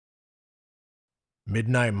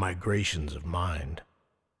Midnight migrations of mind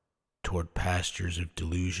toward pastures of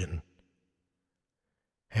delusion,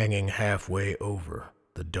 hanging halfway over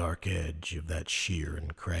the dark edge of that sheer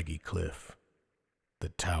and craggy cliff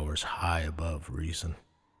that towers high above reason.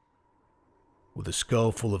 With a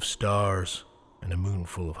skull full of stars and a moon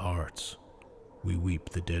full of hearts, we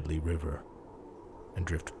weep the deadly river and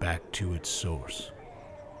drift back to its source,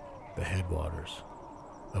 the headwaters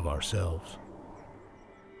of ourselves.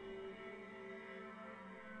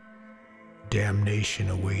 Damnation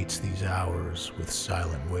awaits these hours with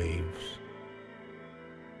silent waves.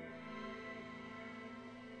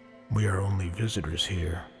 We are only visitors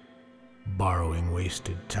here, borrowing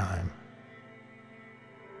wasted time.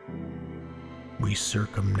 We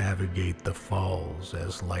circumnavigate the falls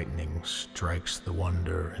as lightning strikes the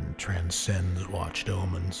wonder and transcends watched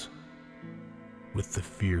omens with the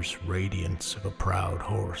fierce radiance of a proud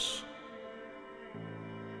horse.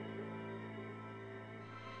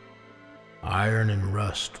 Iron and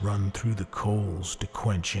rust run through the coals to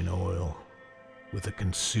quench in oil, with a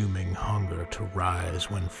consuming hunger to rise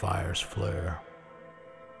when fires flare,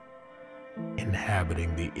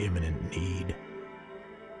 inhabiting the imminent need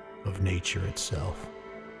of nature itself.